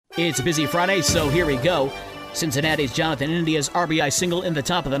It's a busy Friday, so here we go. Cincinnati's Jonathan India's RBI single in the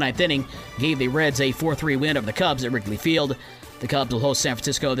top of the ninth inning gave the Reds a 4-3 win over the Cubs at Wrigley Field. The Cubs will host San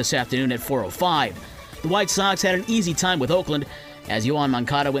Francisco this afternoon at 4:05. The White Sox had an easy time with Oakland as Yoán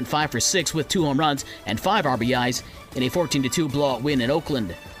Moncada went 5 for 6 with 2 home runs and 5 RBIs in a 14-2 blowout win in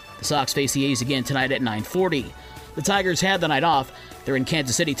Oakland. The Sox face the A's again tonight at 9:40. The Tigers had the night off. They're in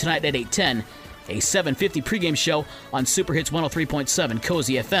Kansas City tonight at 8:10. A 7:50 pregame show on Super Hits 103.7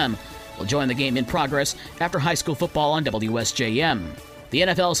 Cosy-FM will join the game in progress after high school football on WSJM. The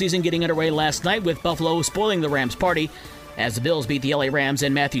NFL season getting underway last night with Buffalo spoiling the Rams' party as the Bills beat the LA Rams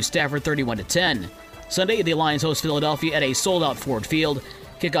and Matthew Stafford 31-10. Sunday, the Lions host Philadelphia at a sold-out Ford Field.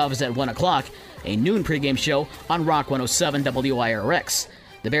 Kickoff is at 1 o'clock. A noon pregame show on Rock 107 WIRX.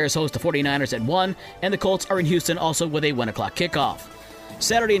 The Bears host the 49ers at 1, and the Colts are in Houston also with a 1 o'clock kickoff.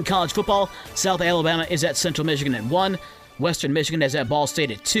 Saturday in college football, South Alabama is at Central Michigan at 1. Western Michigan is at Ball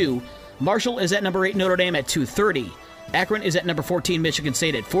State at 2. Marshall is at number 8 Notre Dame at 2:30. Akron is at number 14 Michigan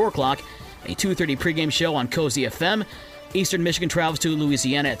State at 4 o'clock. A 2:30 pregame show on Cosy-FM. Eastern Michigan travels to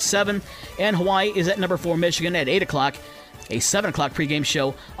Louisiana at 7. And Hawaii is at number 4 Michigan at 8 o'clock. A 7 o'clock pregame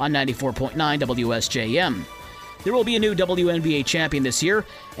show on 94.9 WSJM. There will be a new WNBA champion this year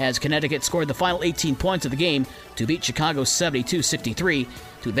as Connecticut scored the final 18 points of the game to beat Chicago 72-63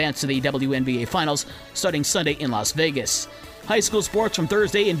 to advance to the WNBA Finals starting Sunday in Las Vegas. High school sports from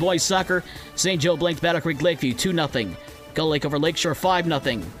Thursday in boys soccer. St. Joe blanked Battle Creek Lakeview 2-0. Gull Lake over Lakeshore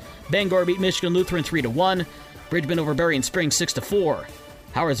 5-0. Bangor beat Michigan Lutheran 3-1. Bridgman over Berrien Springs 6-4.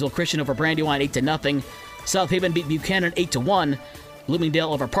 Howardsville Christian over Brandywine 8-0. South Haven beat Buchanan 8-1.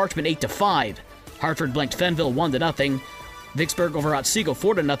 Bloomingdale over Parchman 8-5. Hartford blanked Fenville 1-0. Vicksburg over Otsego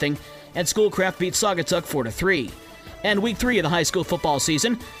 4-0. And Schoolcraft beat Saugatuck 4-3. And week 3 of the high school football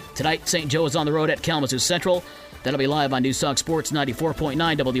season. Tonight, St. Joe is on the road at Kalamazoo Central. That'll be live on News Talk Sports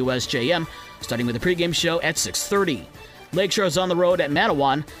 94.9 WSJM, starting with a pregame show at 6:30. Lakeshore is on the road at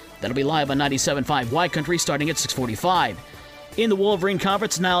Mattawan. That'll be live on 97.5 Y Country starting at 6:45. In the Wolverine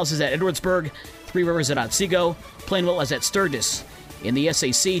Conference, Niles is at Edwardsburg. Three Rivers at Otsego. Plainville is at Sturgis. In the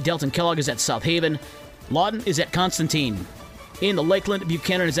SAC, Delton Kellogg is at South Haven. Lawton is at Constantine. In the Lakeland,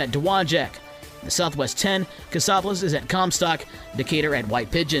 Buchanan is at Dowagiac. In the Southwest 10, Cassopolis is at Comstock. Decatur at White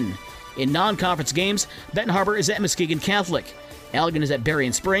Pigeon. In non-conference games, Benton Harbor is at Muskegon Catholic. Allegan is at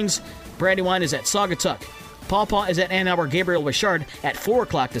Berrien Springs. Brandywine is at Saugatuck. Paw Paw is at Ann Arbor Gabriel Richard at 4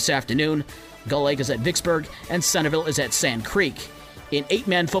 o'clock this afternoon. Gull Lake is at Vicksburg, and Centerville is at Sand Creek. In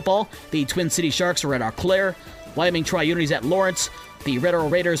 8-man football, the Twin City Sharks are at Eau Claire. Wyoming Tri-Unity is at Lawrence. The Red Arrow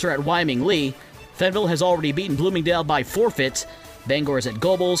Raiders are at Wyoming Lee. Fenville has already beaten Bloomingdale by forfeit. Bangor is at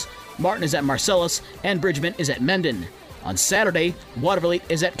Gobles. Martin is at Marcellus, and Bridgman is at Mendon. On Saturday, Waterville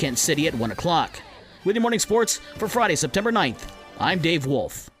is at Kent City at 1 o'clock. With your morning sports for Friday, September 9th, I'm Dave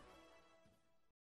Wolf.